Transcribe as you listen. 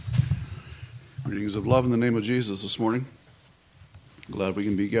Greetings of love in the name of Jesus this morning. Glad we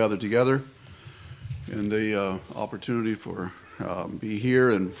can be gathered together and the opportunity for be here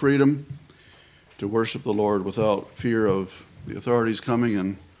in freedom to worship the Lord without fear of the authorities coming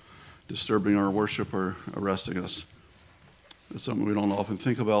and disturbing our worship or arresting us. It's something we don't often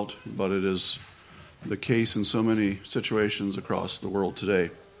think about, but it is the case in so many situations across the world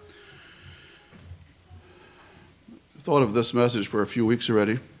today. I've thought of this message for a few weeks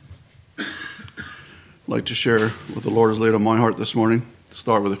already. I'd like to share what the Lord has laid on my heart this morning. To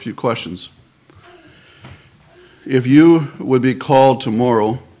start with a few questions. If you would be called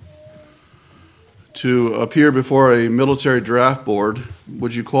tomorrow to appear before a military draft board,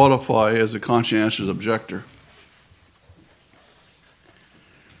 would you qualify as a conscientious objector?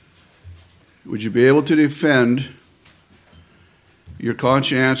 Would you be able to defend your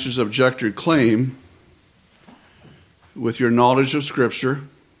conscientious objector claim with your knowledge of Scripture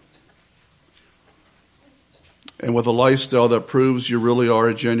and with a lifestyle that proves you really are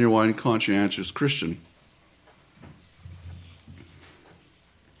a genuine conscientious Christian?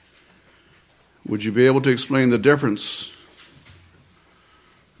 Would you be able to explain the difference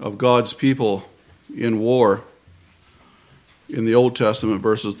of God's people in war in the Old Testament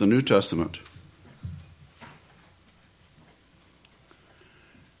versus the New Testament?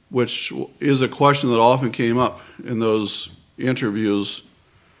 Which is a question that often came up in those interviews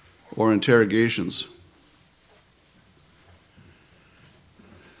or interrogations.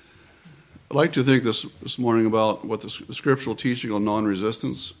 I'd like to think this morning about what the scriptural teaching on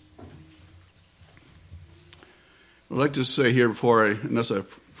non-resistance. I'd like to say here before unless I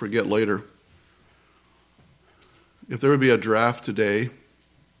forget later, if there would be a draft today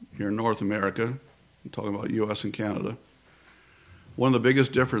here in North America, I'm talking about U.S. and Canada, one of the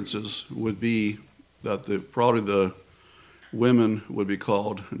biggest differences would be that probably the women would be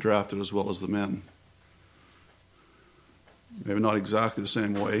called and drafted as well as the men. Maybe not exactly the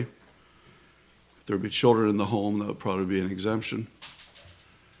same way. If there would be children in the home, that would probably be an exemption.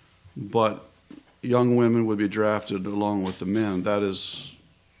 But young women would be drafted along with the men. That is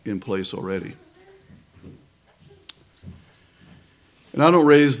in place already. And I don't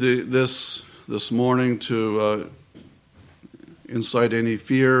raise this morning to incite any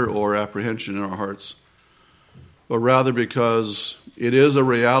fear or apprehension in our hearts, but rather because it is a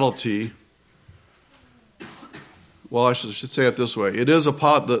reality. Well, I should say it this way. It is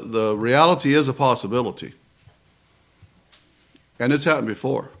the reality is a possibility. And it's happened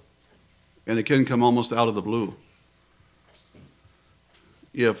before. And it can come almost out of the blue.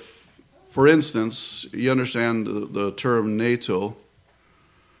 If, for instance, you understand the term NATO.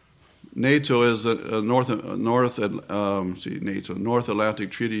 NATO is a North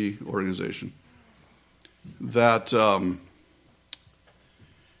Atlantic Treaty Organization that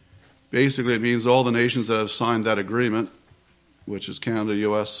basically it means all the nations that have signed that agreement, which is Canada,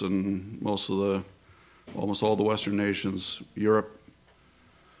 U.S., and almost all the Western nations, Europe,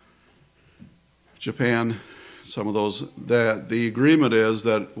 Japan, some of those, that the agreement is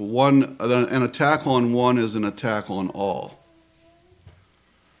that an attack on one is an attack on all.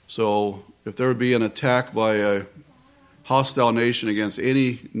 So if there would be an attack by a hostile nation against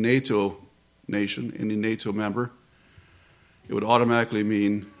any NATO nation, any NATO member, it would automatically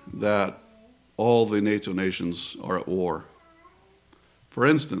mean that all the NATO nations are at war. For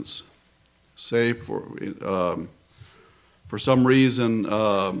instance, say for some reason,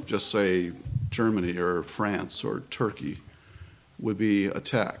 just say Germany or France or Turkey would be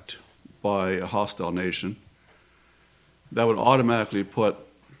attacked by a hostile nation, that would automatically put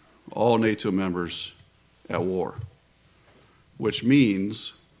all NATO members at war, which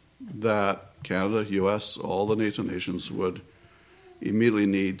means that Canada, U.S., all the NATO nations would immediately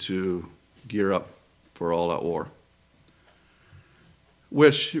need to gear up for all-out war.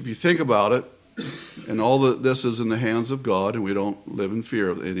 Which, if you think about it, and this is in the hands of God, and we don't live in fear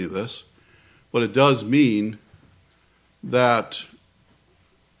of any of this, but it does mean that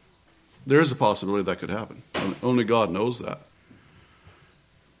there is a possibility that could happen. Only God knows that.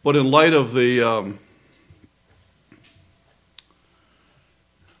 But in light of the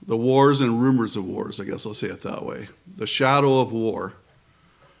wars and rumors of wars, I guess I'll say it that way, the shadow of war,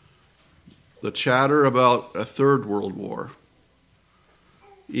 the chatter about a third world war,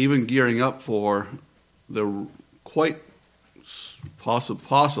 even gearing up for the quite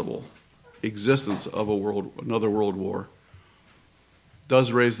possible existence of another world war,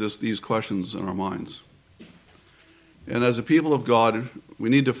 does raise these questions in our minds. And as a people of God, we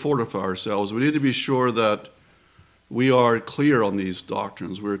need to fortify ourselves. We need to be sure that we are clear on these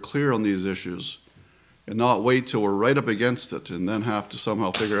doctrines, we're clear on these issues, and not wait till we're right up against it and then have to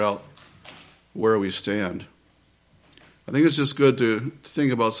somehow figure out where we stand. I think it's just good to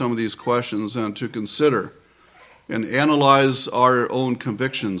think about some of these questions and to consider and analyze our own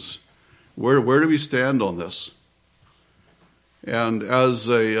convictions. Where do we stand on this? And as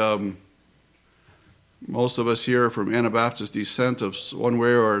most of us here from Anabaptist descent of one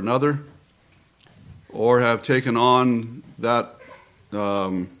way or another, or have taken on that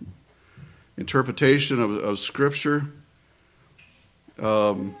interpretation of Scripture,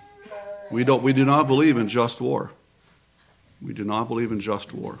 we do not believe in just war. We do not believe in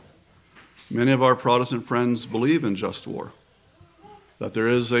just war. Many of our Protestant friends believe in just war, that there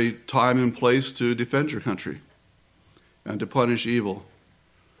is a time and place to defend your country and to punish evil.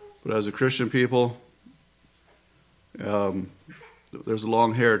 But as a Christian people, there's a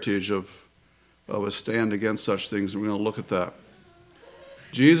long heritage of a stand against such things, and we're going to look at that.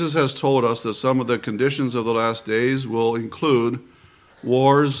 Jesus has told us that some of the conditions of the last days will include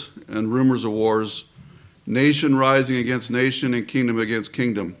wars and rumors of wars, nation rising against nation and kingdom against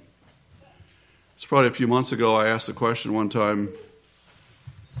kingdom. It's probably a few months ago I asked the question one time,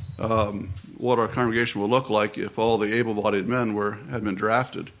 what our congregation would look like if all the able-bodied men had been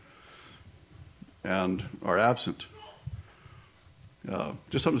drafted and are absent.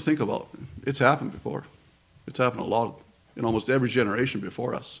 Just something to think about. It's happened before. It's happened a lot in almost every generation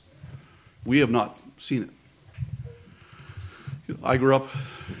before us. We have not seen it. I grew up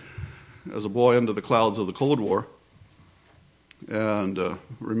as a boy under the clouds of the Cold War, and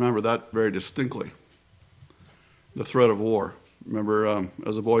remember that very distinctly, the threat of war. Remember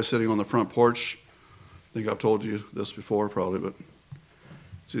as a boy sitting on the front porch, I think I've told you this before probably, but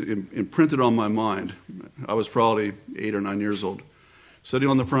it's imprinted on my mind. I was probably 8 or 9 years old, sitting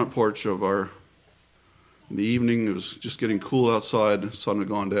on the front porch in the evening. It was just getting cool outside, the sun had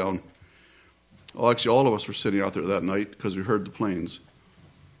gone down. Well, actually, all of us were sitting out there that night because we heard the planes.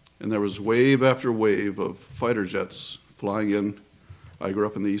 And there was wave after wave of fighter jets flying in. I grew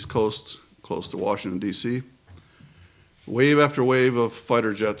up in the East Coast, close to Washington, D.C. Wave after wave of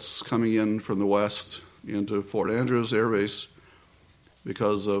fighter jets coming in from the west into Fort Andrews Air Base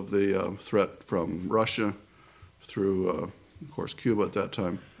because of the threat from Russia through, of course, Cuba at that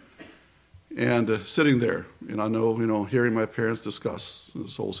time. And sitting there, and I know, hearing my parents discuss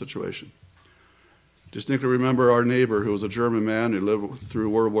this whole situation. Distinctly remember our neighbor, who was a German man who lived through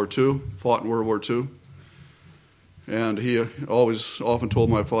World War II, fought in World War II. And he often told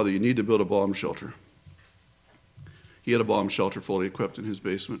my father, you need to build a bomb shelter. He had a bomb shelter fully equipped in his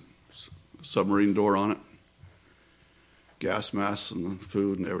basement, submarine door on it, gas masks and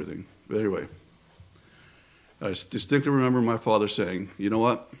food and everything. But anyway, I distinctly remember my father saying, you know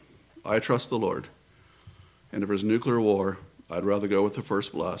what, I trust the Lord. And if there's nuclear war, I'd rather go with the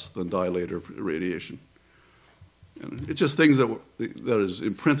first blast than die later of radiation. And it's just things that is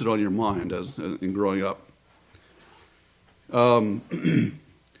imprinted on your mind as in growing up.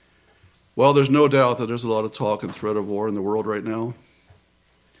 Well, there's no doubt that there's a lot of talk and threat of war in the world right now.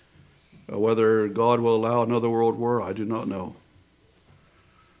 Whether God will allow another world war, I do not know.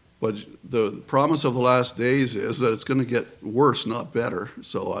 But the promise of the last days is that it's going to get worse, not better.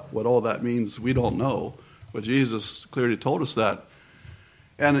 So what all that means, we don't know. But Jesus clearly told us that.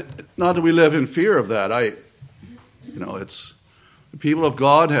 And not that we live in fear of that. It's the people of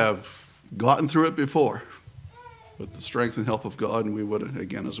God have gotten through it before with the strength and help of God, and we would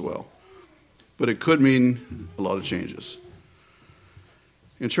again as well. But it could mean a lot of changes.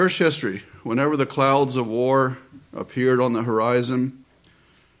 In church history, whenever the clouds of war appeared on the horizon,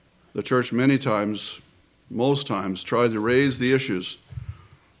 the church most times, tried to raise the issues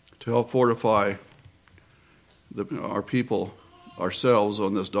to help fortify our people, ourselves,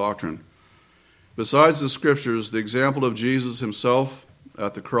 on this doctrine. Besides the scriptures, the example of Jesus himself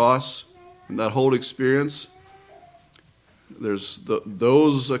at the cross and that whole experience, there's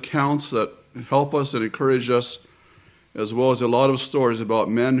those accounts that help us and encourage us, as well as a lot of stories about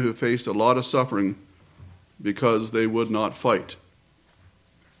men who faced a lot of suffering because they would not fight.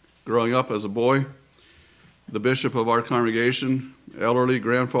 Growing up as a boy, the bishop of our congregation, elderly,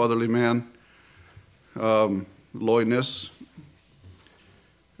 grandfatherly man, Lloyd Niss,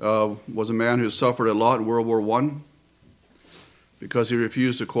 was a man who suffered a lot in World War I because he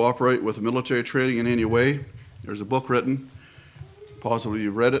refused to cooperate with military training in any way. There's a book written, possibly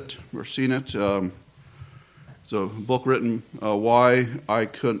you've read it or seen it. It's a book written, Why I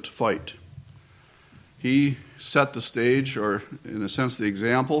Couldn't Fight. He set the stage, or in a sense the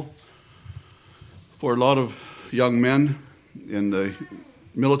example, for a lot of young men in the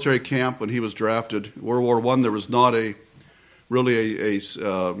military camp when he was drafted. World War I, there was not really a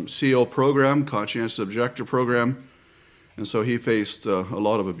CO program, conscientious objector program. And so he faced a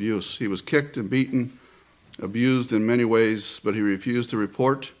lot of abuse. He was kicked and beaten, abused in many ways, but he refused to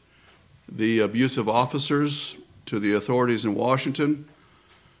report the abusive officers to the authorities in Washington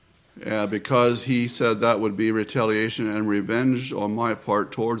because he said that would be retaliation and revenge on my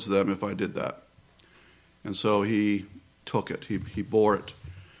part towards them if I did that. And so he took it. He bore it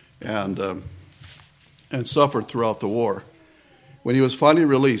and suffered throughout the war. When he was finally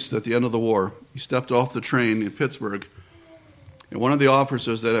released at the end of the war, he stepped off the train in Pittsburgh, and one of the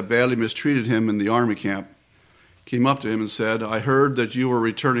officers that had badly mistreated him in the army camp came up to him and said, "I heard that you were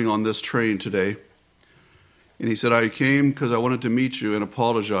returning on this train today." And he said, "I came because I wanted to meet you and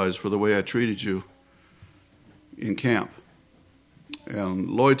apologize for the way I treated you in camp." And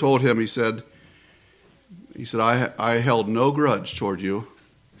Lloyd told him, he said, I held no grudge toward you.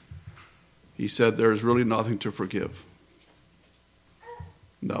 He said, "There's really nothing to forgive."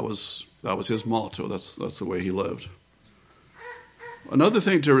 That was his motto. That's the way he lived. Another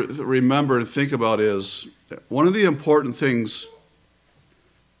thing to remember and think about is one of the important things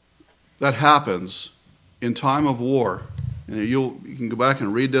that happens in time of war, and you can go back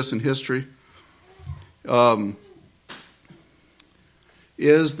and read this in history,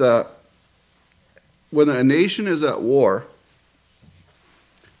 is that when a nation is at war,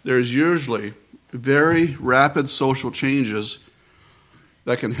 there's usually very rapid social changes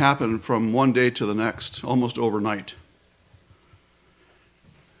that can happen from one day to the next, almost overnight.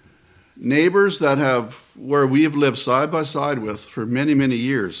 Neighbors where we've lived side by side with for many, many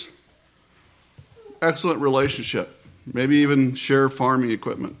years, excellent relationship, maybe even share farming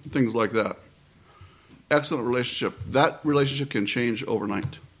equipment, things like that. Excellent relationship. That relationship can change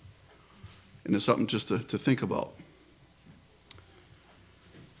overnight. And it's something just to think about.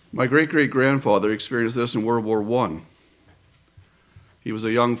 My great-great-grandfather experienced this in World War I. He was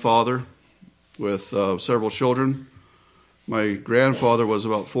a young father with several children. My grandfather was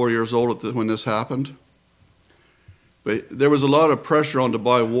about 4 years old when this happened. But there was a lot of pressure on to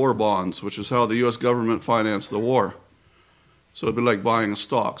buy war bonds, which is how the U.S. government financed the war. So it'd be like buying a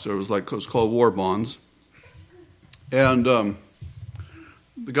stock. So it was called war bonds. And the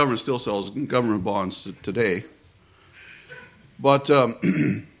government still sells government bonds today. But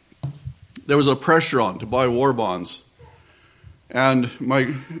there was a pressure on to buy war bonds. And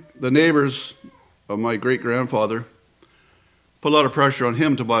the neighbors of my great-grandfather put a lot of pressure on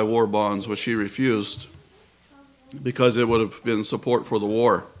him to buy war bonds, which he refused because it would have been support for the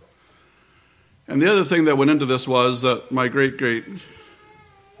war. And the other thing that went into this was that my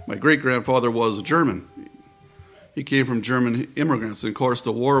great-grandfather was a German. He came from German immigrants. And, of course,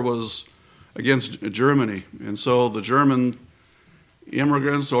 the war was against Germany. And so the German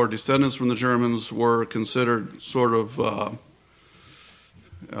immigrants or descendants from the Germans were considered sort of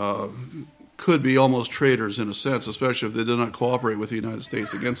could be almost traitors in a sense, especially if they did not cooperate with the United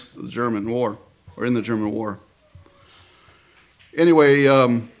States against the German war or in the German war. Anyway,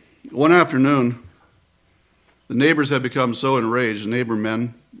 one afternoon, the neighbors had become so enraged, neighbor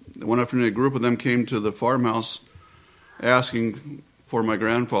men. One afternoon, a group of them came to the farmhouse asking for my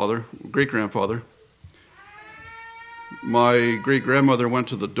great-grandfather. My great-grandmother went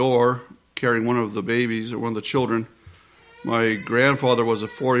to the door carrying one of the babies or one of the children. My grandfather was a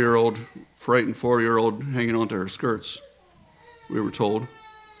frightened 4-year-old hanging onto her skirts, we were told.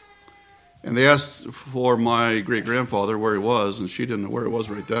 And they asked for my great-grandfather where he was, and she didn't know where he was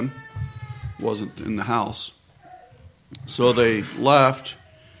right then. He wasn't in the house. So they left,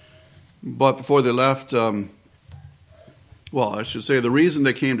 but before they left, I should say the reason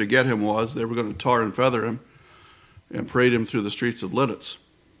they came to get him was they were going to tar and feather him and parade him through the streets of Lidditz,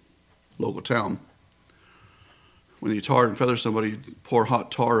 local town. When you tar and feather somebody, you pour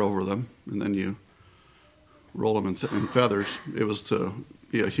hot tar over them, and then you roll them in feathers. It was to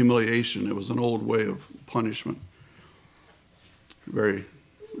be a humiliation. It was an old way of punishment.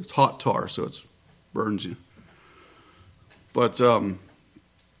 It's hot tar, so it burns you. But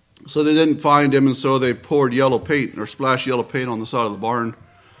so they didn't find him, and so they poured yellow paint or splashed yellow paint on the side of the barn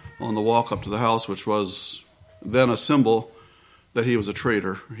on the walk up to the house, which was then a symbol that he was a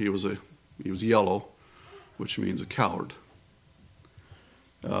traitor. He was yellow, which means a coward.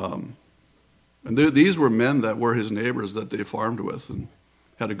 And these were men that were his neighbors that they farmed with and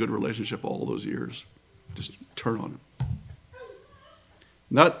had a good relationship all those years. Just turn on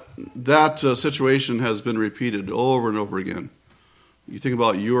him. That situation has been repeated over and over again. You think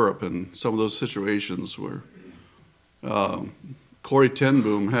about Europe and some of those situations where Corrie ten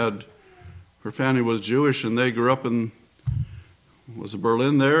Boom her family was Jewish and they grew up in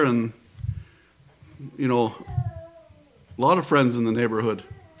Berlin there, and a lot of friends in the neighborhood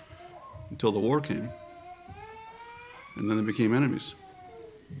until the war came. and then they became enemies.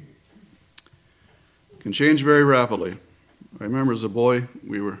 It can change very rapidly. I remember as a boy,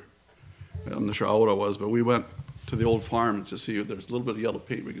 I'm not sure how old I was, but we went to the old farm to see if there's a little bit of yellow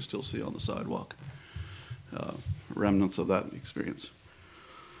paint we could still see on the sidewalk. Remnants of that experience.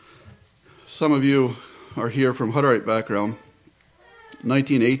 Some of you are here from Hutterite background. In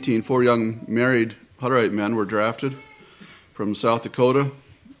 1918, 4 young married Hutterite men were drafted from South Dakota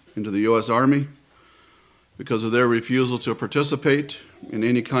into the U.S. Army because of their refusal to participate in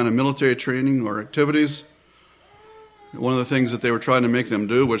any kind of military training or activities. One of the things that they were trying to make them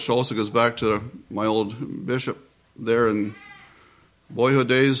do, which also goes back to my old bishop there in boyhood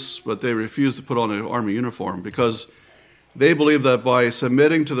days, but they refused to put on an Army uniform because they believed that by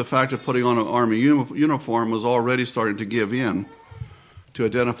submitting to the fact of putting on an Army uniform was already starting to give in to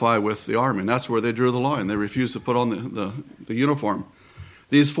identify with the Army. And that's where they drew the line. They refused to put on the uniform.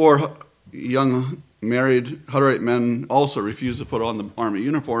 These 4 young married Hutterite men also refused to put on the Army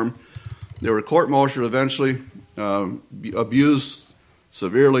uniform. They were court-martialed eventually, abused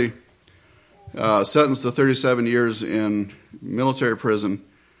severely, sentenced to 37 years in military prison,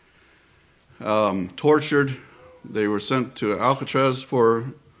 tortured. They were sent to Alcatraz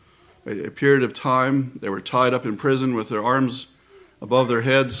for a period of time. They were tied up in prison with their arms above their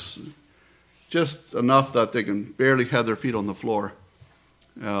heads, just enough that they can barely have their feet on the floor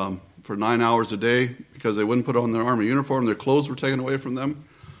for 9 hours a day because they wouldn't put on their Army uniform. Their clothes were taken away from them,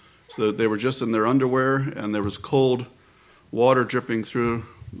 so that they were just in their underwear, and there was cold water dripping through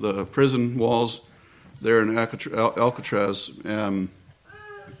the prison walls there in Alcatraz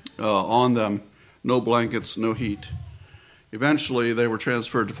on them. No blankets, no heat. Eventually, they were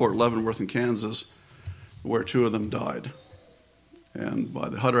transferred to Fort Leavenworth in Kansas, where 2 of them died. And by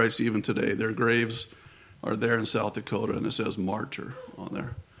the Hutterites even today, their graves are there in South Dakota, and it says martyr on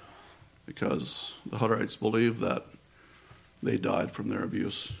there because the Hutterites believe that they died from their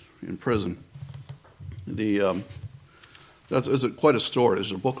abuse in prison. That's quite a story.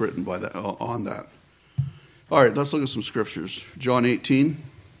 There's a book written on that. All right, let's look at some scriptures. John 18.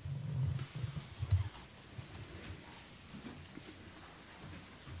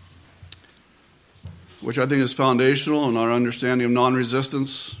 Which I think is foundational in our understanding of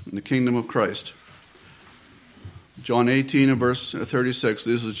non-resistance in the kingdom of Christ. John 18 and verse 36.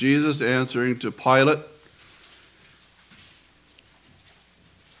 This is Jesus answering to Pilate.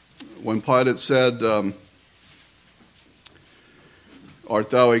 When Pilate said,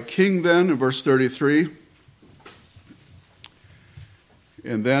 art thou a king then? In verse 33.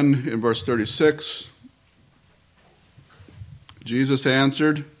 And then in verse 36, Jesus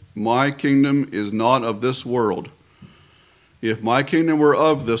answered, my kingdom is not of this world. If my kingdom were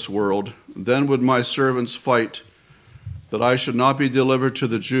of this world, then would my servants fight, that I should not be delivered to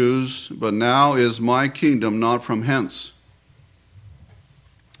the Jews, but now is my kingdom not from hence.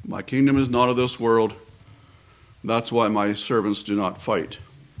 My kingdom is not of this world. That's why my servants do not fight.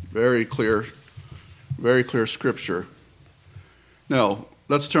 Very clear scripture. Now,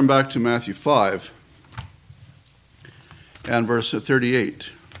 let's turn back to Matthew 5 and verse 38.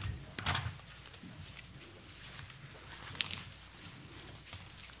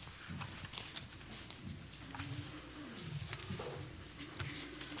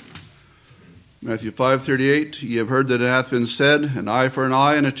 Matthew 5:38, ye have heard that it hath been said, an eye for an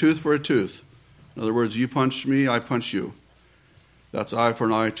eye and a tooth for a tooth. In other words, you punch me, I punch you. That's eye for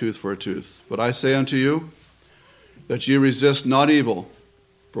an eye, tooth for a tooth. But I say unto you, that ye resist not evil.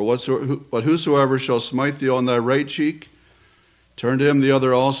 But whosoever shall smite thee on thy right cheek, turn to him the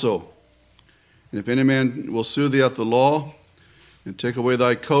other also. And if any man will sue thee at the law, and take away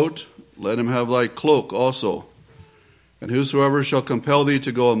thy coat, let him have thy cloak also. And whosoever shall compel thee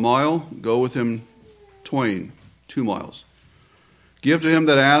to go a mile, go with him 2 miles. Give to him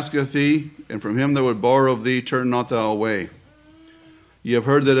that asketh thee, and from him that would borrow of thee, turn not thou away. Ye have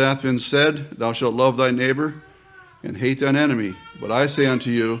heard that it hath been said, thou shalt love thy neighbor, and hate thine enemy. But I say unto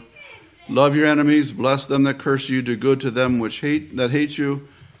you, love your enemies, bless them that curse you, do good to them that hate you,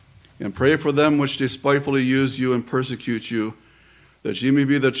 and pray for them which despitefully use you and persecute you, that ye may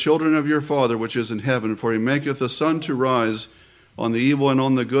be the children of your Father which is in heaven. For he maketh the sun to rise on the evil and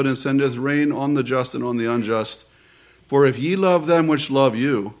on the good, and sendeth rain on the just and on the unjust. For if ye love them which love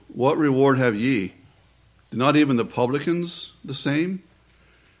you, what reward have ye? Do not even the publicans the same?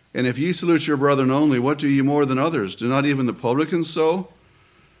 And if ye salute your brethren only, what do ye more than others? Do not even the publicans so?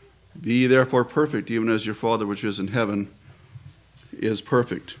 Be ye therefore perfect, even as your Father which is in heaven is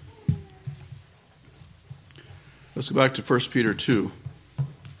perfect. Let's go back to 1 Peter 2.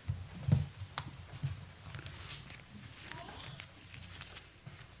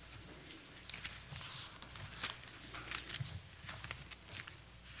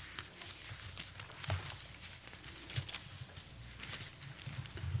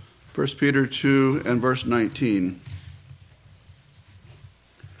 1 Peter 2 and verse 19.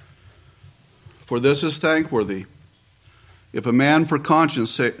 For this is thankworthy, if a man for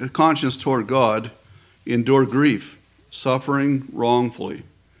conscience toward God endure grief, suffering wrongfully.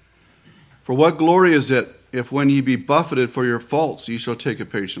 For what glory is it, if when ye be buffeted for your faults, ye shall take it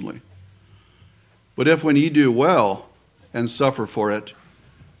patiently? But if when ye do well, and suffer for it,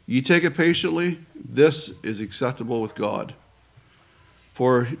 ye take it patiently, this is acceptable with God.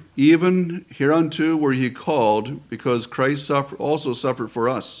 For even hereunto were ye called, because Christ also suffered for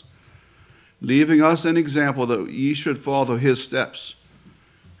us, leaving us an example that ye should follow his steps,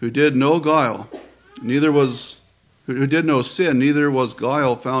 who did no guile, who did no sin, neither was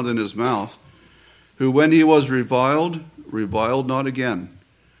guile found in his mouth, who when he was reviled not again.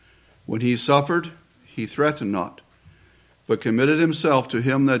 When he suffered, he threatened not, but committed himself to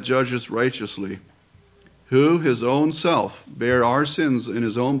him that judgeth righteously, who his own self bare our sins in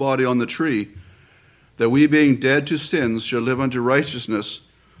his own body on the tree, that we being dead to sins should live unto righteousness,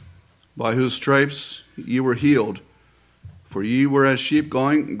 by whose stripes ye were healed. For ye were as sheep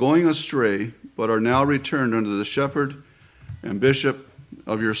going astray, but are now returned unto the shepherd and bishop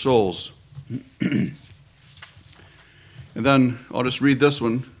of your souls. And then I'll just read this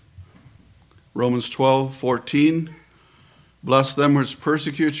one. Romans 12:14. Bless them which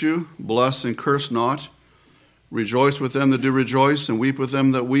persecute you, bless and curse not. Rejoice with them that do rejoice, and weep with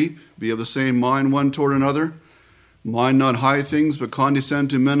them that weep. Be of the same mind one toward another. Mind not high things, but condescend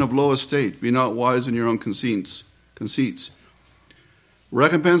to men of low estate. Be not wise in your own conceits.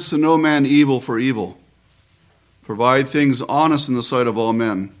 Recompense to no man evil for evil. Provide things honest in the sight of all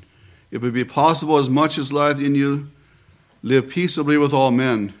men. If it be possible, as much as lieth in you, live peaceably with all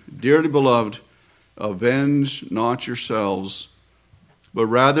men. Dearly beloved, avenge not yourselves, but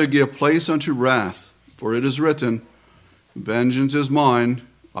rather give place unto wrath. For it is written, Vengeance is mine,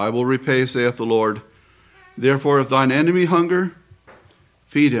 I will repay, saith the Lord. Therefore, if thine enemy hunger,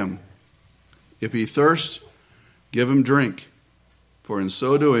 feed him. If he thirst, give him drink. For in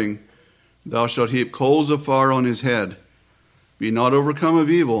so doing, thou shalt heap coals of fire on his head. Be not overcome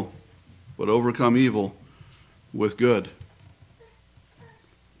of evil, but overcome evil with good.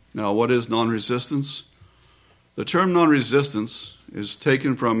 Now, what is non-resistance? The term non-resistance is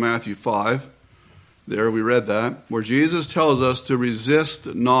taken from Matthew 5. There we read that, where Jesus tells us to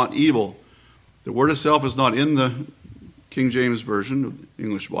resist not evil. The word itself is not in the King James Version of the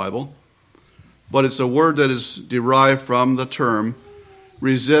English Bible, but it's a word that is derived from the term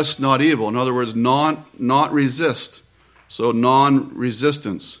resist not evil. In other words, not resist. So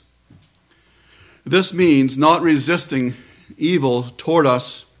non-resistance. This means not resisting evil toward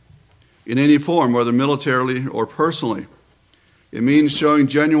us in any form, whether militarily or personally. It means showing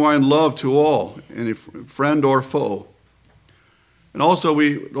genuine love to all, any friend or foe. And also,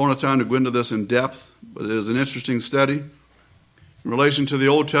 we don't have time to go into this in depth, but it is an interesting study in relation to the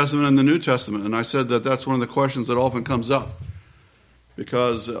Old Testament and the New Testament. And I said that that's one of the questions that often comes up,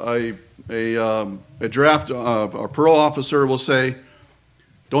 because a parole officer will say,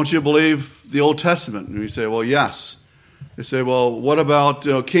 "Don't you believe the Old Testament?" And we say, "Well, yes." They say, "Well, what about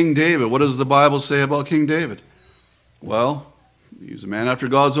King David? What does the Bible say about King David?" Well, he's a man after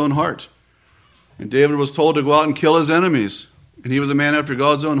God's own heart. And David was told to go out and kill his enemies. And he was a man after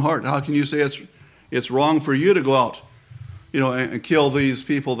God's own heart. How can you say it's wrong for you to go out, and kill these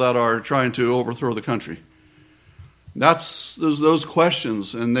people that are trying to overthrow the country? That's those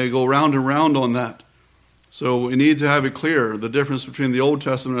questions, and they go round and round on that. So we need to have it clear, the difference between the Old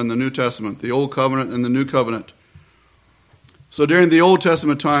Testament and the New Testament, the Old Covenant and the New Covenant. So during the Old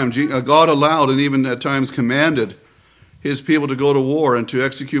Testament time, God allowed and even at times commanded his people to go to war and to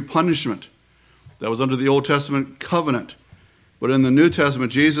execute punishment. That was under the Old Testament covenant. But in the New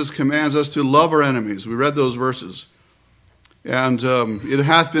Testament, Jesus commands us to love our enemies. We read those verses. And it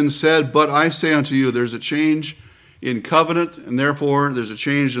hath been said, but I say unto you, there's a change in covenant, and therefore there's a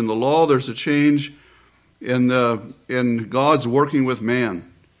change in the law, there's a change in God's working with man.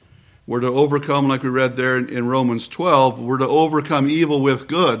 We're to overcome, like we read there in Romans 12, we're to overcome evil with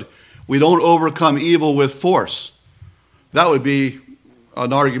good. We don't overcome evil with force. That would be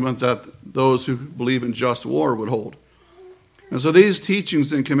an argument that those who believe in just war would hold. And so these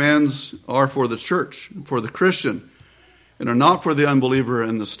teachings and commands are for the church, for the Christian, and are not for the unbeliever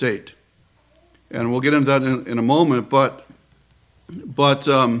and the state. And we'll get into that in a moment, but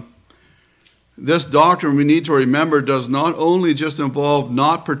this doctrine, we need to remember, does not only just involve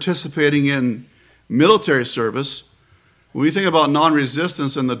not participating in military service. When we think about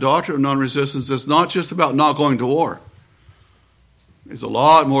non-resistance and the doctrine of non-resistance, it's not just about not going to war. It's a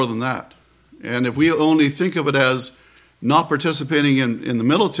lot more than that. And if we only think of it as not participating in the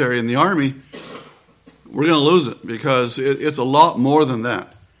military, in the army, we're going to lose it, because it's a lot more than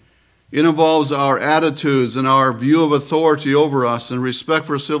that. It involves our attitudes and our view of authority over us and respect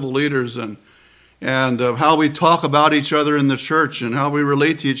for civil leaders and how we talk about each other in the church and how we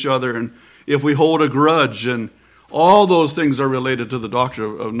relate to each other and if we hold a grudge. And all those things are related to the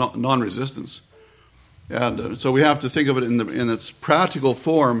doctrine of non-resistance. And so we have to think of it in its practical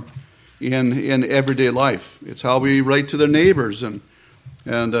form in everyday life. It's how we relate to their neighbors and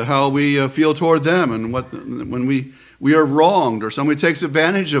how we feel toward them, and when we are wronged or somebody takes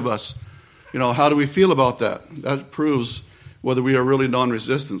advantage of us. How do we feel about that? That proves whether we are really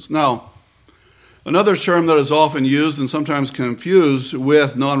non-resistance. Now, another term that is often used and sometimes confused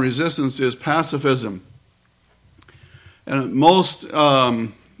with non-resistance is pacifism. And most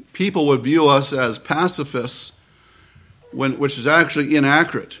people would view us as pacifists, which is actually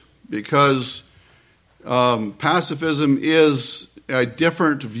inaccurate, because pacifism is a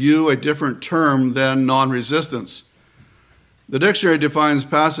different view, a different term than non-resistance. The dictionary defines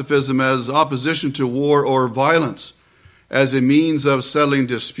pacifism as opposition to war or violence as a means of settling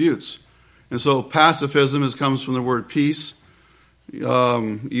disputes. And so pacifism comes from the word peace.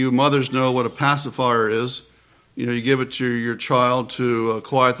 You mothers know what a pacifier is. You give it to your child to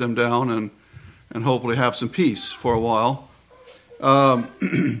quiet them down and hopefully have some peace for a while.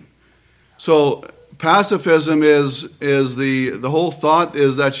 So pacifism is the whole thought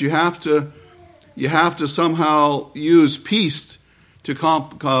is that you have to somehow use peace to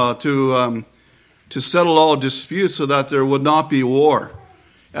settle all disputes so that there would not be war.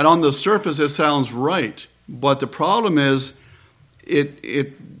 And on the surface it sounds right, but the problem is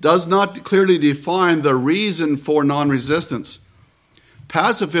it does not clearly define the reason for non-resistance.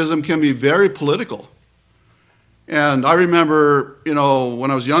 Pacifism can be very political. And I remember,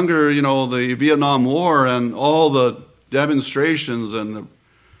 when I was younger, the Vietnam War and all the demonstrations and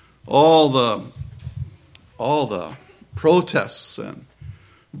all the protests and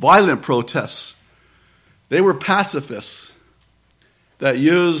violent protests. They were pacifists that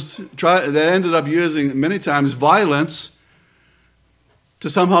ended up using many times violence to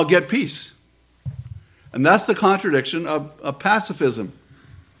somehow get peace. And that's the contradiction of pacifism,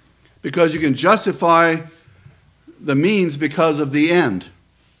 because you can justify the means because of the end.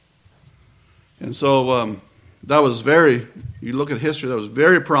 And so that was you look at history, that was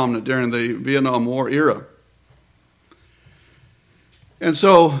very prominent during the Vietnam War era. And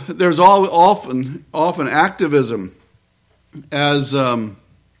so there's often activism as an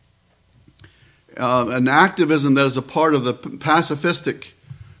activism that is a part of the pacifistic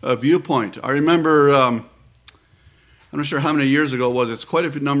viewpoint. I remember, I'm not sure how many years ago it was. It's quite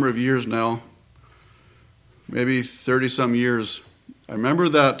a number of years now, maybe 30-some years. I remember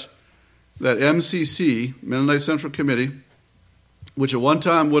that MCC, Mennonite Central Committee, which at one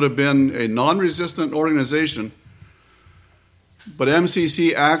time would have been a non-resistant organization, but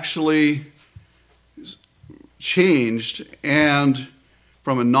MCC actually changed and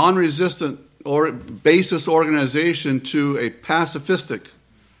from a non-resistant or basis organization to a pacifistic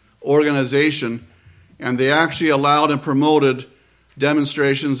organization, and they actually allowed and promoted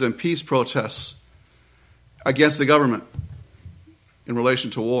demonstrations and peace protests against the government in relation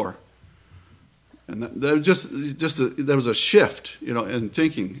to war. And there was a shift, in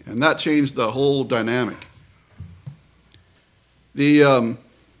thinking, and that changed the whole dynamic. The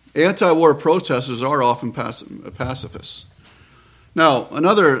anti-war protesters are often pacifists. Now,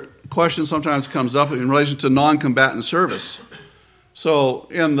 another question sometimes comes up in relation to non-combatant service. So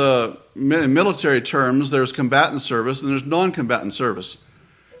in the military terms, there's combatant service and there's non-combatant service.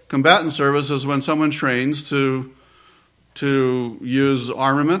 Combatant service is when someone trains to use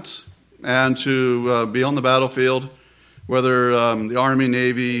armaments and to be on the battlefield, whether the Army,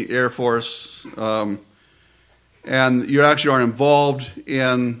 Navy, Air Force, and you actually are involved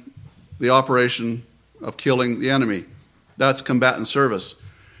in the operation of killing the enemy. That's combatant service.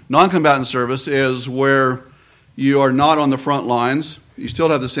 Non-combatant service is where you are not on the front lines. You still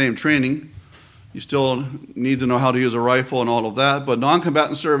have the same training. You still need to know how to use a rifle and all of that. But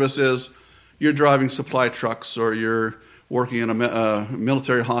non-combatant service is you're driving supply trucks, or you're working in a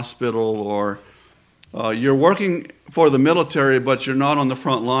military hospital, or you're working for the military, but you're not on the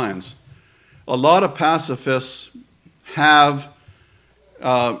front lines. A lot of pacifists have,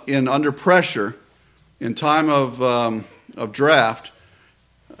 under pressure, in time of draft,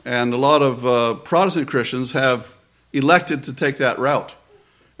 and a lot of Protestant Christians have elected to take that route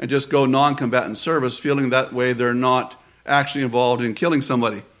and just go non-combatant service, feeling that way they're not actually involved in killing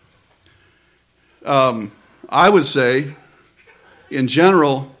somebody. I would say, in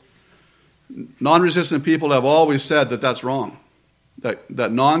general, Non-resistant people have always said that that's wrong,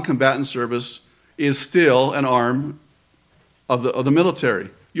 that non-combatant service is still an arm of the military.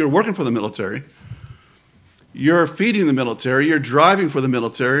 You're working for the military. You're feeding the military. You're driving for the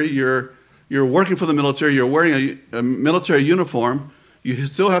military. You're working for the military. You're wearing a military uniform. You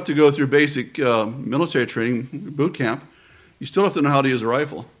still have to go through basic military training, boot camp. You still have to know how to use a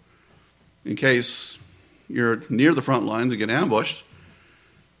rifle in case you're near the front lines and get ambushed.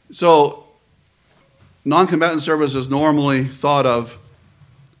 So non-combatant service is normally thought of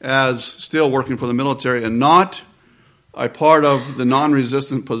as still working for the military and not a part of the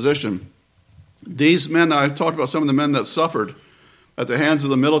non-resistant position. These men, I've talked about some of the men that suffered at the hands of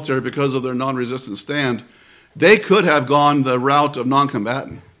the military because of their non-resistant stand. They could have gone the route of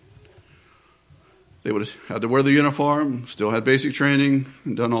non-combatant. They would have had to wear the uniform, still had basic training,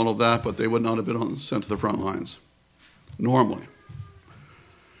 and done all of that, but they would not have been sent to the front lines, normally.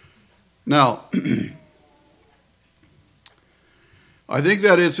 Now, I think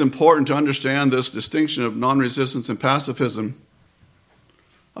that it's important to understand this distinction of non-resistance and pacifism.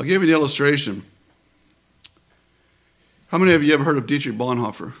 I'll give you an illustration. How many of you ever heard of Dietrich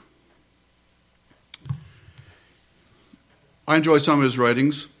Bonhoeffer? I enjoy some of his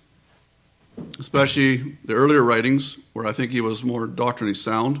writings, especially the earlier writings where I think he was more doctrinally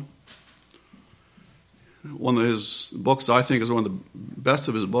sound. One of his books I think is one of the best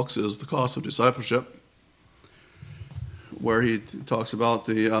of his books is The Cost of Discipleship, where he talks about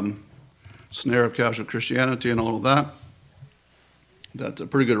the snare of casual Christianity and all of that. That's a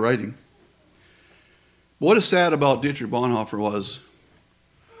pretty good writing. But what is sad about Dietrich Bonhoeffer was,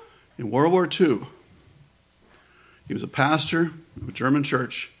 in World War II, he was a pastor of a German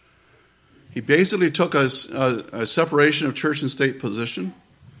church. He basically took a separation of church and state position.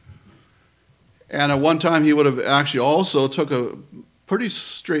 And at one time he would have actually also took a pretty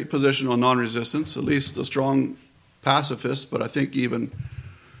straight position on non-resistance, at least a strong pacifist, but I think even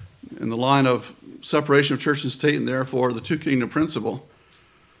in the line of separation of church and state and therefore the two-kingdom principle.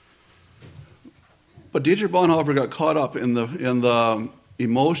 But Dietrich Bonhoeffer got caught up in the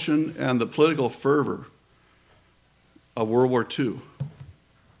emotion and the political fervor of World War II.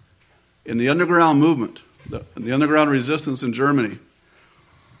 In the underground movement, the underground resistance in Germany.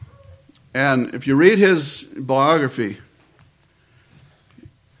 And if you read his biography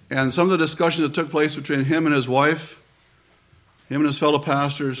and some of the discussions that took place between him and his wife, him and his fellow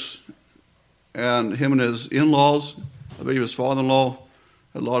pastors, and him and his in-laws, I believe his father-in-law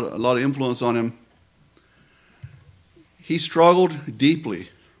had a lot of influence on him. He struggled deeply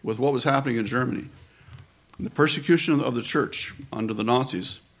with what was happening in Germany, the persecution of the church under the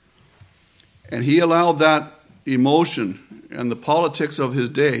Nazis. And he allowed that emotion and the politics of his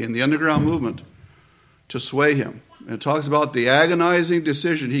day and the underground movement to sway him. And it talks about the agonizing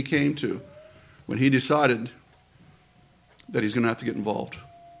decision he came to when he decided that he's going to have to get involved.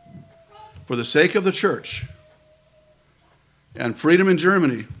 For the sake of the church and freedom in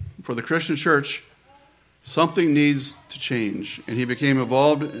Germany, for the Christian church, something needs to change. And he became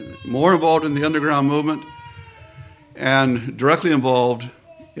more involved in the underground movement and directly involved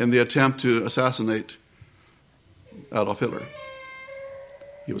in the attempt to assassinate Adolf Hitler.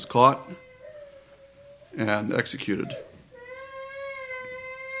 He was caught and executed.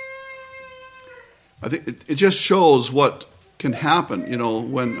 I think it just shows what can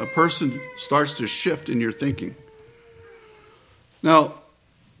happen, when a person starts to shift in your thinking. Now,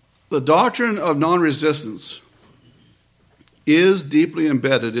 the doctrine of non-resistance is deeply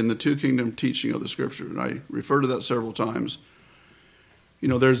embedded in the two-kingdom teaching of the Scripture, and I refer to that several times.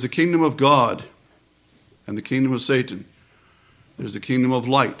 There's the kingdom of God and the kingdom of Satan. There's the kingdom of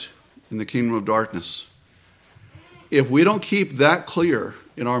light and the kingdom of darkness. If we don't keep that clear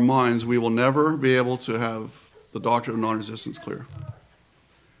in our minds, we will never be able to have the doctrine of non-resistance clear.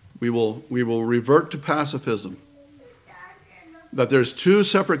 We will revert to pacifism. That there's two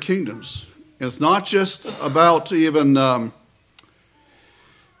separate kingdoms. And it's not just about even,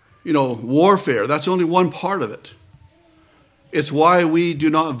 warfare. That's only one part of it. It's why we do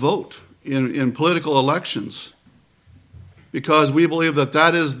not vote in political elections. Because we believe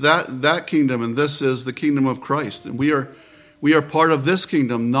that is that kingdom and this is the kingdom of Christ. And we are part of this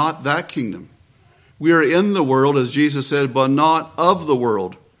kingdom, not that kingdom. We are in the world, as Jesus said, but not of the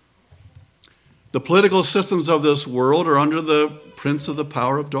world. The political systems of this world are under the prince of the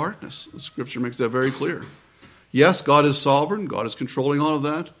power of darkness. The Scripture makes that very clear. Yes, God is sovereign. God is controlling all of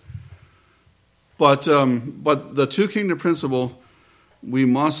that. But the two-kingdom principle we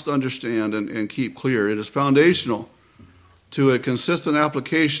must understand and keep clear. It is foundational to a consistent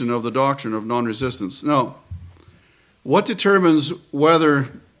application of the doctrine of non-resistance. Now, what determines whether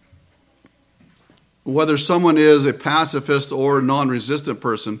whether someone is a pacifist or a non-resistant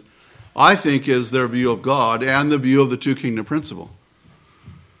person, I think is their view of God and the view of the two-kingdom principle.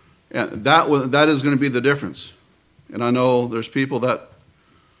 And that is going to be the difference. And I know there's people that,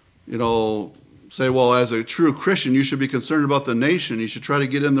 say, well, as a true Christian, you should be concerned about the nation. You should try to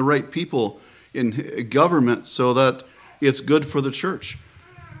get in the right people in government so that it's good for the church.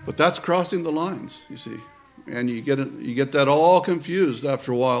 But that's crossing the lines, you see. And you get that all confused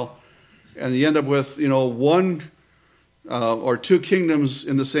after a while. And you end up with, one or two kingdoms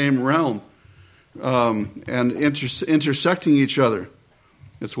in the same realm and intersecting each other.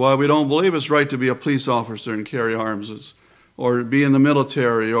 It's why we don't believe it's right to be a police officer and carry arms, or be in the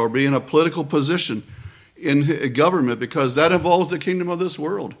military, or be in a political position in government, because that involves the kingdom of this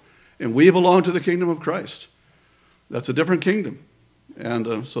world. And we belong to the kingdom of Christ. That's a different kingdom.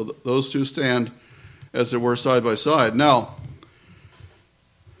 And so those two stand, as it were, side by side. Now,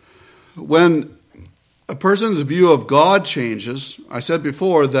 when a person's view of God changes, I said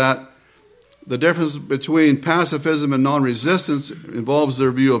before that the difference between pacifism and non-resistance involves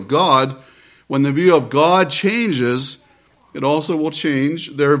their view of God. When the view of God changes, it also will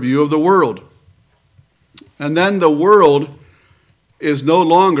change their view of the world. And then the world is no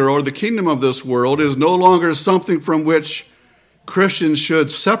longer, or the kingdom of this world is no longer something from which Christians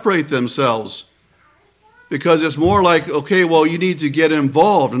should separate themselves. Because it's more like, okay, well, you need to get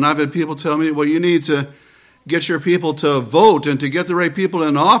involved. And I've had people tell me, well, you need to get your people to vote and to get the right people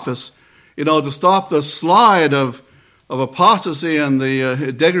in office, to stop the slide of apostasy and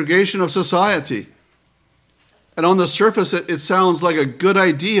the degradation of society. And on the surface, it sounds like a good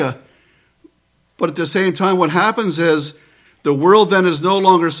idea. But at the same time, what happens is the world then is no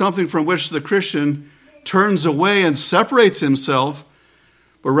longer something from which the Christian turns away and separates himself,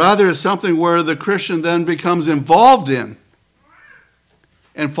 but rather is something where the Christian then becomes involved in.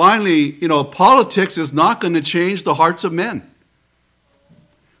 And finally, politics is not going to change the hearts of men.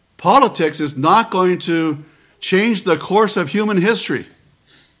 Politics is not going to change the course of human history.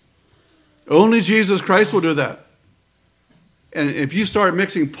 Only Jesus Christ will do that. And if you start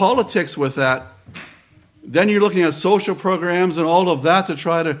mixing politics with that, then you're looking at social programs and all of that to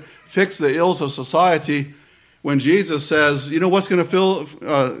try to fix the ills of society. When Jesus says, what's going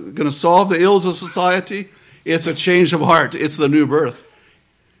to solve the ills of society? It's a change of heart. It's the new birth.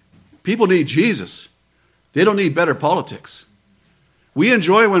 People need Jesus. They don't need better politics. We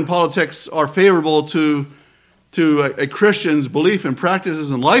enjoy when politics are favorable to a Christian's belief and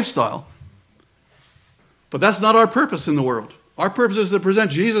practices and lifestyle. But that's not our purpose in the world. Our purpose is to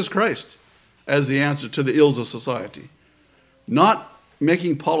present Jesus Christ as the answer to the ills of society, not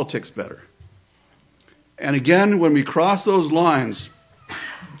making politics better. And again, when we cross those lines,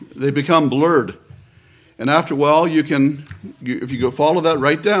 they become blurred. And after a while, if you go follow that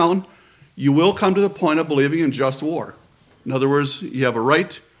right down, you will come to the point of believing in just war. In other words, you have a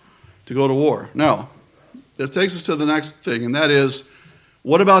right to go to war. Now, this takes us to the next thing, and that is,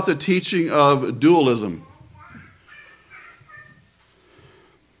 what about the teaching of dualism?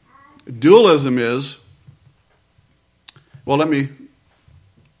 Dualism is, let me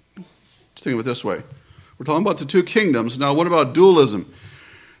think of it this way. We're talking about the two kingdoms. Now, what about dualism?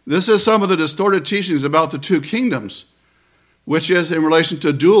 This is some of the distorted teachings about the two kingdoms, which is in relation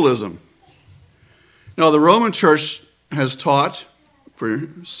to dualism. Now, the Roman Church has taught for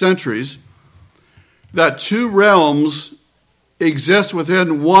centuries that two realms exist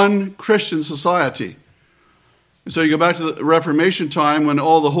within one Christian society. And so you go back to the Reformation time when the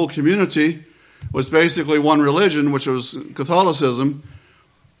whole community was basically one religion, which was Catholicism.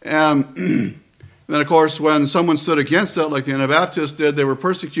 And then, of course, when someone stood against that, like the Anabaptists did, they were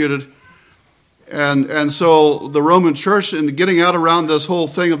persecuted. And so the Roman Church, in getting out around this whole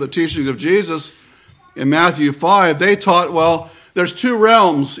thing of the teachings of Jesus, in Matthew 5, they taught, there's two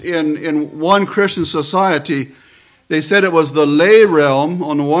realms in one Christian society. They said it was the lay realm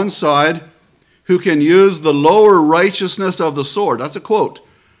on the one side, who can use the lower righteousness of the sword. That's a quote.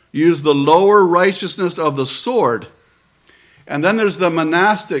 Use the lower righteousness of the sword. And then there's the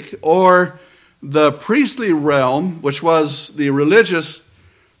monastic or the priestly realm, which was the religious,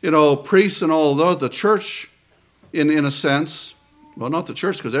 priests and all of those, the church in a sense. Well, not the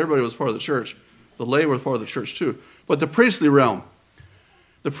church, because everybody was part of the church. The lay was part of the church too. But the priestly realm,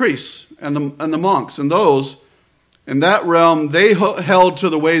 the priests and the monks and those, in that realm, they held to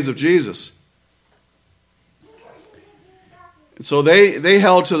the ways of Jesus. And so they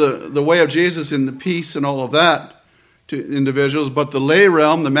held to the way of Jesus in the peace and all of that to individuals. But the lay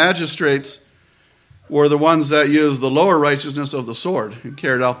realm, the magistrates, were the ones that used the lower righteousness of the sword and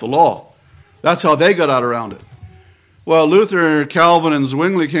carried out the law. That's how they got out around it. Well, Luther, Calvin, and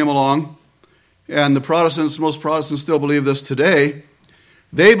Zwingli came along, and most Protestants still believe this today,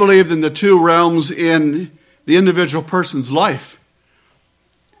 they believed in the two realms in the individual person's life.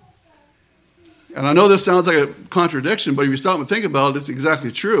 And I know this sounds like a contradiction, but if you stop and think about it, it's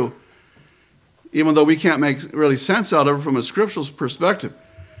exactly true, even though we can't make really sense out of it from a scriptural perspective.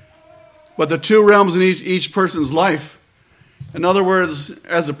 But the two realms in each person's life. In other words,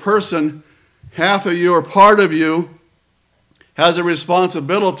 as a person, half of you or part of you has a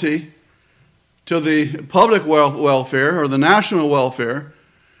responsibility to the public welfare or the national welfare,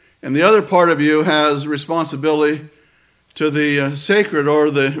 and the other part of you has responsibility to the sacred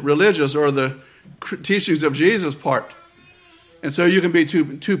or the religious or the teachings of Jesus part. And so you can be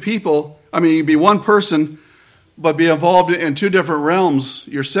two people. I mean, you can be one person, but be involved in two different realms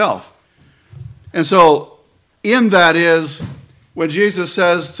yourself. And so in that is, when Jesus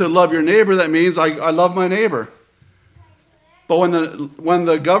says to love your neighbor, that means I love my neighbor. But when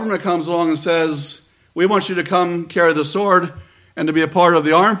the government comes along and says, we want you to come carry the sword and to be a part of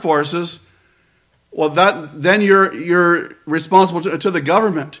the armed forces, well, then you're responsible to the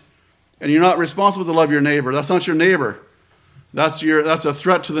government. And you're not responsible to love your neighbor. That's not your neighbor. That's a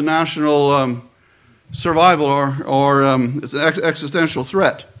threat to the national survival, or it's an existential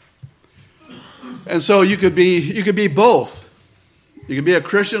threat. And so you could be both. You could be a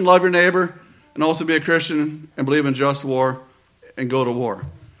Christian, love your neighbor, and also be a Christian and believe in just war and go to war.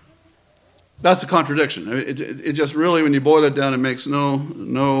 That's a contradiction. It just really, when you boil it down, it makes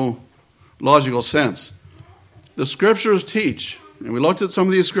no logical sense. The scriptures teach, and we looked at some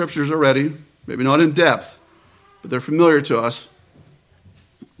of these scriptures already, maybe not in depth, but they're familiar to us.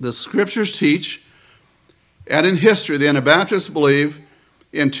 The scriptures teach, and in history, the Anabaptists believe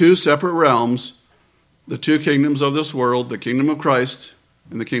in two separate realms, the two kingdoms of this world, the kingdom of Christ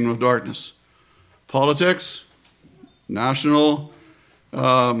and the kingdom of darkness. Politics, national,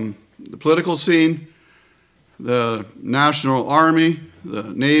 the political scene, the national army, the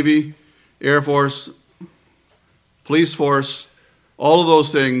Navy, Air Force, police force, all of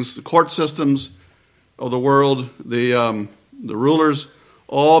those things, the court systems of the world, the rulers,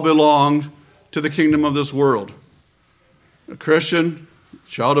 all belonged to the kingdom of this world. A Christian,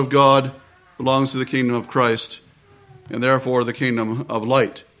 child of God, belongs to the kingdom of Christ, and therefore the kingdom of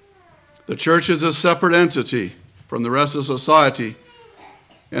light. The church is a separate entity from the rest of society,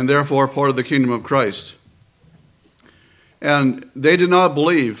 and therefore part of the kingdom of Christ. And they did not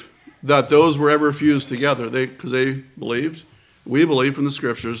believe that those were ever fused together, because we believe from the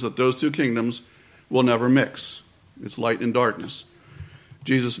scriptures that those two kingdoms will never mix. It's light and darkness.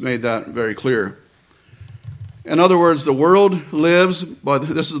 Jesus made that very clear. In other words, the world lives by,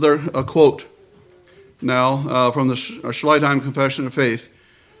 this is a quote now from the Schleitheim Confession of Faith.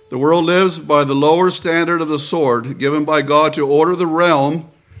 The world lives by the lower standard of the sword given by God to order the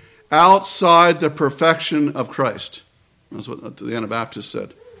realm outside the perfection of Christ. That's what the Anabaptists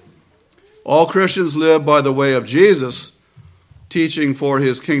said. All Christians live by the way of Jesus, teaching for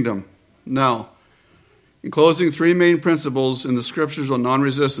his kingdom. Now, in closing, three main principles in the scriptures on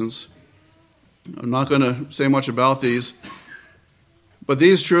non-resistance. I'm not going to say much about these, but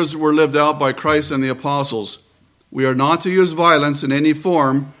these truths were lived out by Christ and the apostles. We are not to use violence in any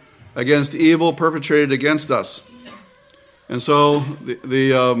form against evil perpetrated against us. And so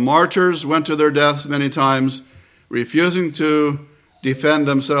the martyrs went to their deaths many times, refusing to defend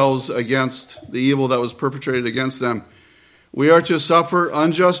themselves against the evil that was perpetrated against them. We are to suffer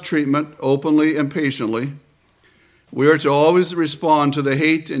unjust treatment openly and patiently. We are to always respond to the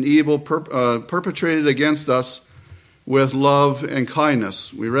hate and evil perpetrated against us with love and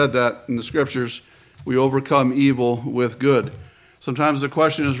kindness. We read that in the scriptures. We overcome evil with good. Sometimes the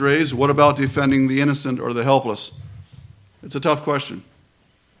question is raised, what about defending the innocent or the helpless? It's a tough question.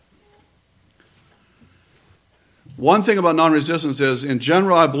 One thing about non-resistance is, in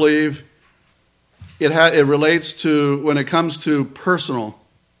general, I believe it relates to, when it comes to personal,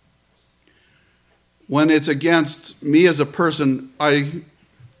 when it's against me as a person,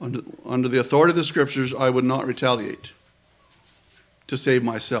 under the authority of the scriptures, I would not retaliate to save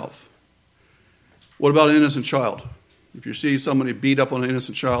myself. What about an innocent child? If you see somebody beat up on an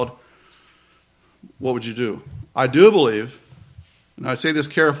innocent child, what would you do? I do believe, and I say this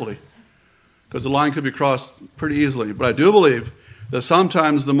carefully, because the line could be crossed pretty easily, but I do believe that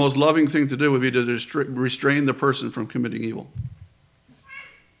sometimes the most loving thing to do would be to restrain the person from committing evil.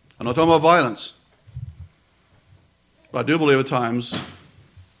 I'm not talking about violence, but I do believe at times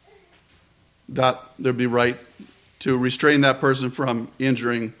that there'd be right to restrain that person from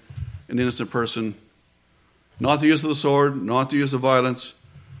injuring an innocent person. Not the use of the sword, not the use of violence.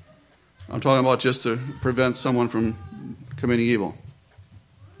 I'm talking about just to prevent someone from committing evil.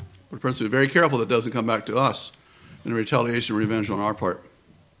 We're supposed to be very careful that it doesn't come back to us in retaliation and revenge on our part.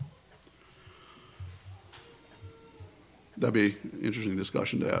 That'd be an interesting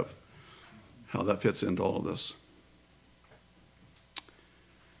discussion to have, how that fits into all of this.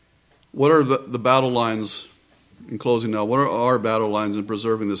 What are the battle lines, in closing now, what are our battle lines in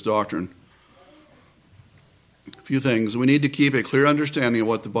preserving this doctrine? A few things. We need to keep a clear understanding of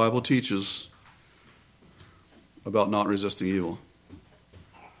what the Bible teaches about not resisting evil.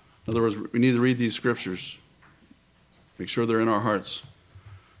 In other words, we need to read these scriptures, make sure they're in our hearts.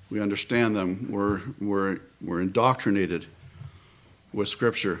 We understand them. We're indoctrinated with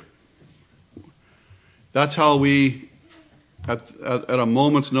Scripture. That's how we, at a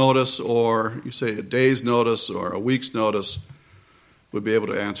moment's notice, or you say a day's notice, or a week's notice, would be able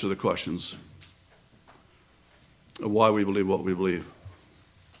to answer the questions of why we believe what we believe.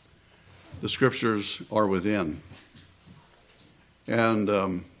 The Scriptures are within. And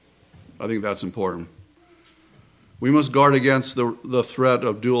I think that's important. We must guard against the threat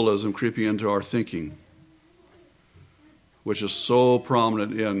of dualism creeping into our thinking, which is so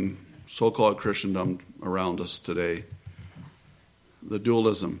prominent in so-called Christendom around us today. The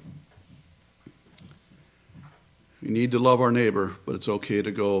dualism. We need to love our neighbor, but it's okay to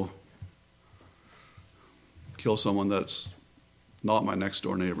go kill someone that's not my next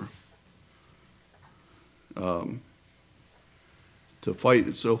door neighbor. To fight,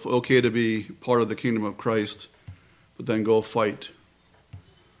 it's okay to be part of the kingdom of Christ, but then go fight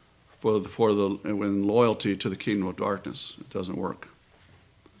in loyalty to the kingdom of darkness. It doesn't work.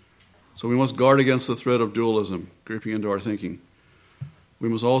 So we must guard against the threat of dualism creeping into our thinking. We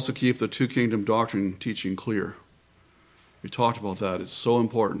must also keep the two-kingdom doctrine teaching clear. We talked about that. It's so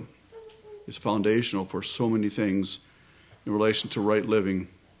important. It's foundational for so many things in relation to right living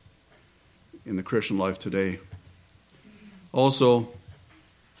in the Christian life today. Also,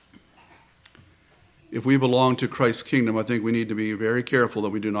 if we belong to Christ's kingdom, I think we need to be very careful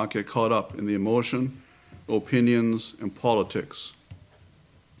that we do not get caught up in the emotion, opinions, and politics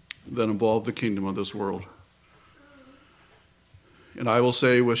that involve the kingdom of this world. And I will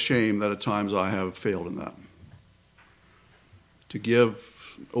say with shame that at times I have failed in that. To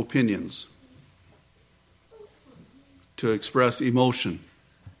give opinions, to express emotion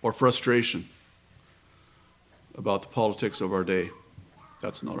or frustration about the politics of our day.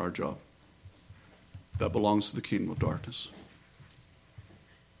 That's not our job. That belongs to the kingdom of darkness.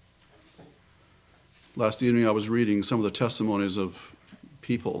 Last evening I was reading some of the testimonies of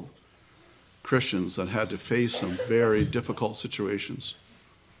people, Christians, that had to face some very difficult situations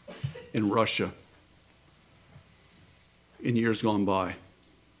in Russia in years gone by.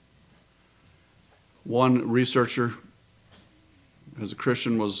 One researcher, as a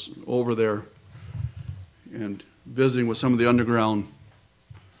Christian, was over there and visiting with some of the underground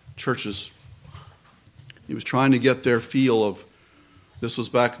churches. He was trying to get their feel of, this was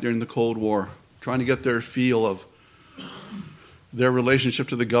back during the Cold War, trying to get their feel of their relationship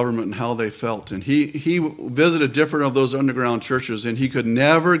to the government and how they felt. And he visited different of those underground churches, and he could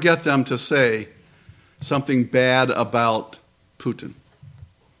never get them to say something bad about Putin.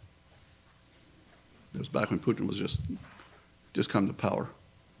 It was back when Putin was just come to power.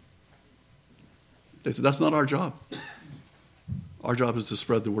 They said, that's not our job. Our job is to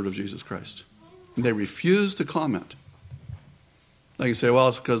spread the word of Jesus Christ. And they refused to comment. Now you say, well,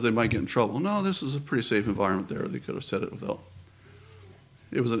 it's because they might get in trouble. No, this is a pretty safe environment there. They could have said it without.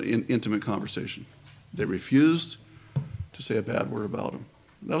 It was an intimate conversation. They refused to say a bad word about him.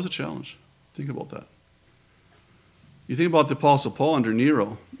 That was a challenge. Think about that. You think about the Apostle Paul under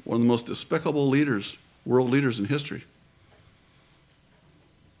Nero, one of the most despicable leaders, world leaders in history.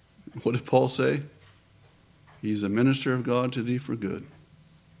 What did Paul say? He's a minister of God to thee for good.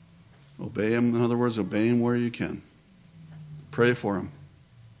 Obey him. In other words, obey him where you can. Pray for him.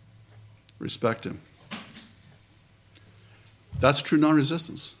 Respect him. That's true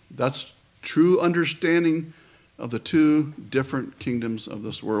non-resistance. That's true understanding of the two different kingdoms of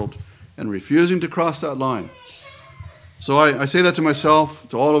this world and refusing to cross that line. So I say that to myself,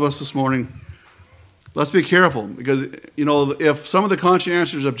 to all of us this morning. Let's be careful, because, if some of the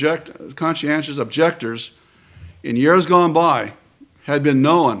conscientious objectors in years gone by had been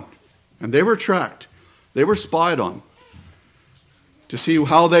known, and they were tracked, they were spied on to see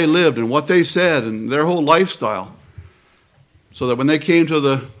how they lived and what they said and their whole lifestyle, so that when they came to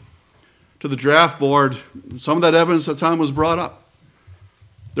the draft board, some of that evidence at the time was brought up.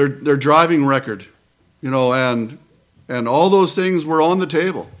 Their driving record, and all those things were on the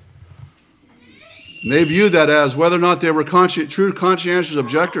table. And they viewed that as whether or not they were true conscientious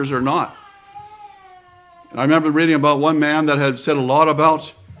objectors or not. And I remember reading about one man that had said a lot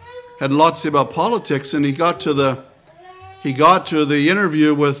about had a lot to say about politics, and he got to the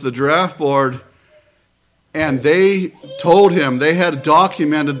interview with the draft board, and they told him, they had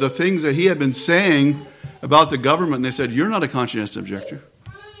documented the things that he had been saying about the government, and they said, "You're not a conscientious objector.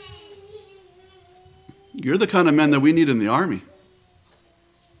 You're the kind of men that we need in the army."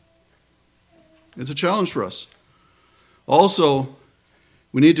 It's a challenge for us. Also,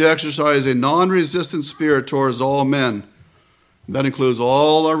 we need to exercise a non-resistant spirit towards all men. That includes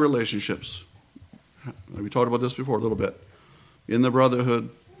all our relationships. We talked about this before a little bit. In the brotherhood,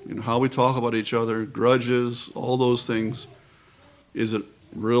 how we talk about each other, grudges, all those things. Is it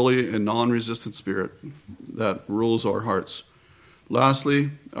really a non-resistant spirit that rules our hearts?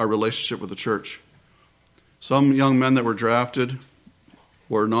 Lastly, our relationship with the church. Some young men that were drafted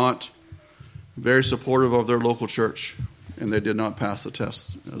were not very supportive of their local church, and they did not pass the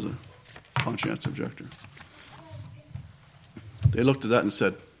test as a conscientious objector. They looked at that and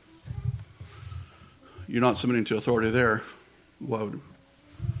said, "You're not submitting to authority there. Why would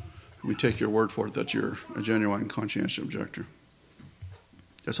we take your word for it that you're a genuine conscientious objector?"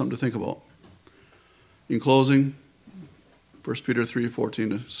 That's something to think about. In closing, 1 Peter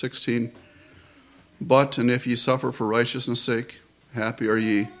 3:14-16, "But, and if ye suffer for righteousness' sake, happy are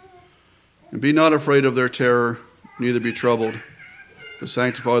ye. And be not afraid of their terror, neither be troubled. But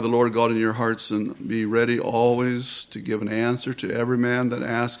sanctify the Lord God in your hearts, and be ready always to give an answer to every man that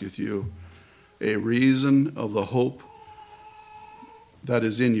asketh you a reason of the hope that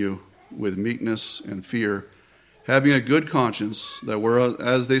is in you, with meekness and fear, having a good conscience, that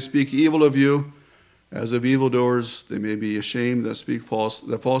whereas they speak evil of you, as of evildoers, they may be ashamed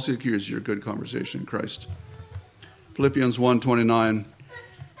that falsely accuse your good conversation in Christ." Philippians 1:29,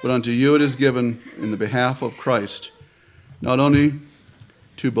 "But unto you it is given in the behalf of Christ, not only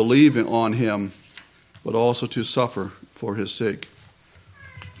to believe on him, but also to suffer for his sake."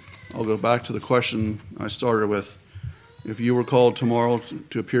 I'll go back to the question I started with. If you were called tomorrow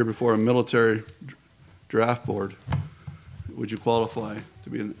to appear before a military draft board, would you qualify to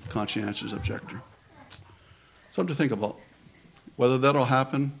be a conscientious objector? Something to think about. Whether that'll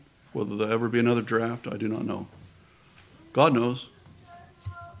happen, whether there'll ever be another draft, I do not know. God knows.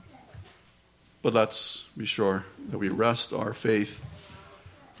 But let's be sure that we rest our faith,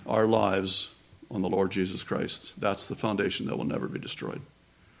 our lives on the Lord Jesus Christ. That's the foundation that will never be destroyed.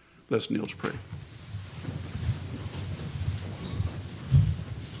 Let's kneel to pray.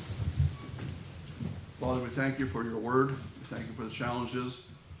 Father, we thank you for your word. We thank you for the challenges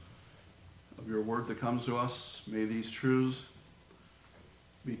of your word that comes to us. May these truths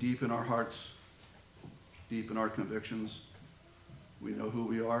be deep in our hearts, deep in our convictions. We know who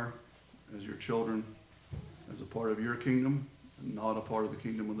we are as your children, as a part of your kingdom, and not a part of the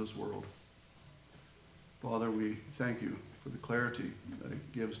kingdom of this world. Father, we thank you for the clarity that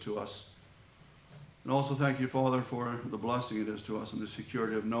it gives to us. And also thank you, Father, for the blessing it is to us and the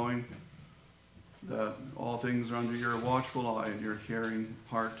security of knowing that all things are under your watchful eye and your caring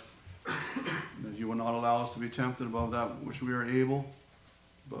heart, and that you will not allow us to be tempted above that which we are able,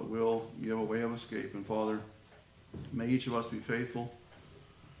 but will give a way of escape. And Father, may each of us be faithful.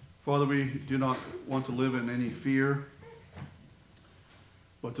 Father, we do not want to live in any fear,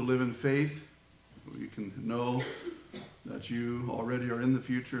 but to live in faith. We can know that you already are in the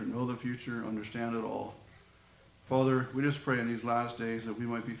future, know the future, understand it all. Father, we just pray in these last days that we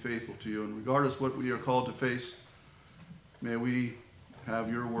might be faithful to you, and regardless what we are called to face, may we have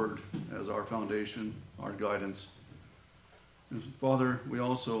your word as our foundation, our guidance. And Father, we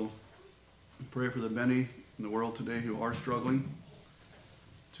also pray for the many in the world today who are struggling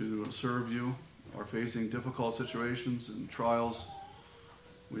to serve you, are facing difficult situations and trials.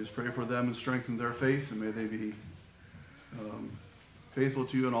 We just pray for them and strengthen their faith, and may they be faithful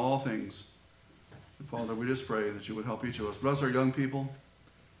to you in all things. And Father, we just pray that you would help each of us. Bless our young people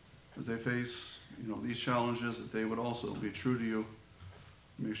as they face these challenges, that they would also be true to you.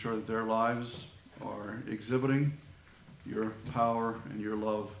 Make sure that their lives are exhibiting your power and your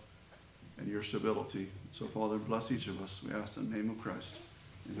love and your stability. So Father, bless each of us. We ask in the name of Christ.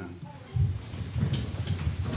 Amen.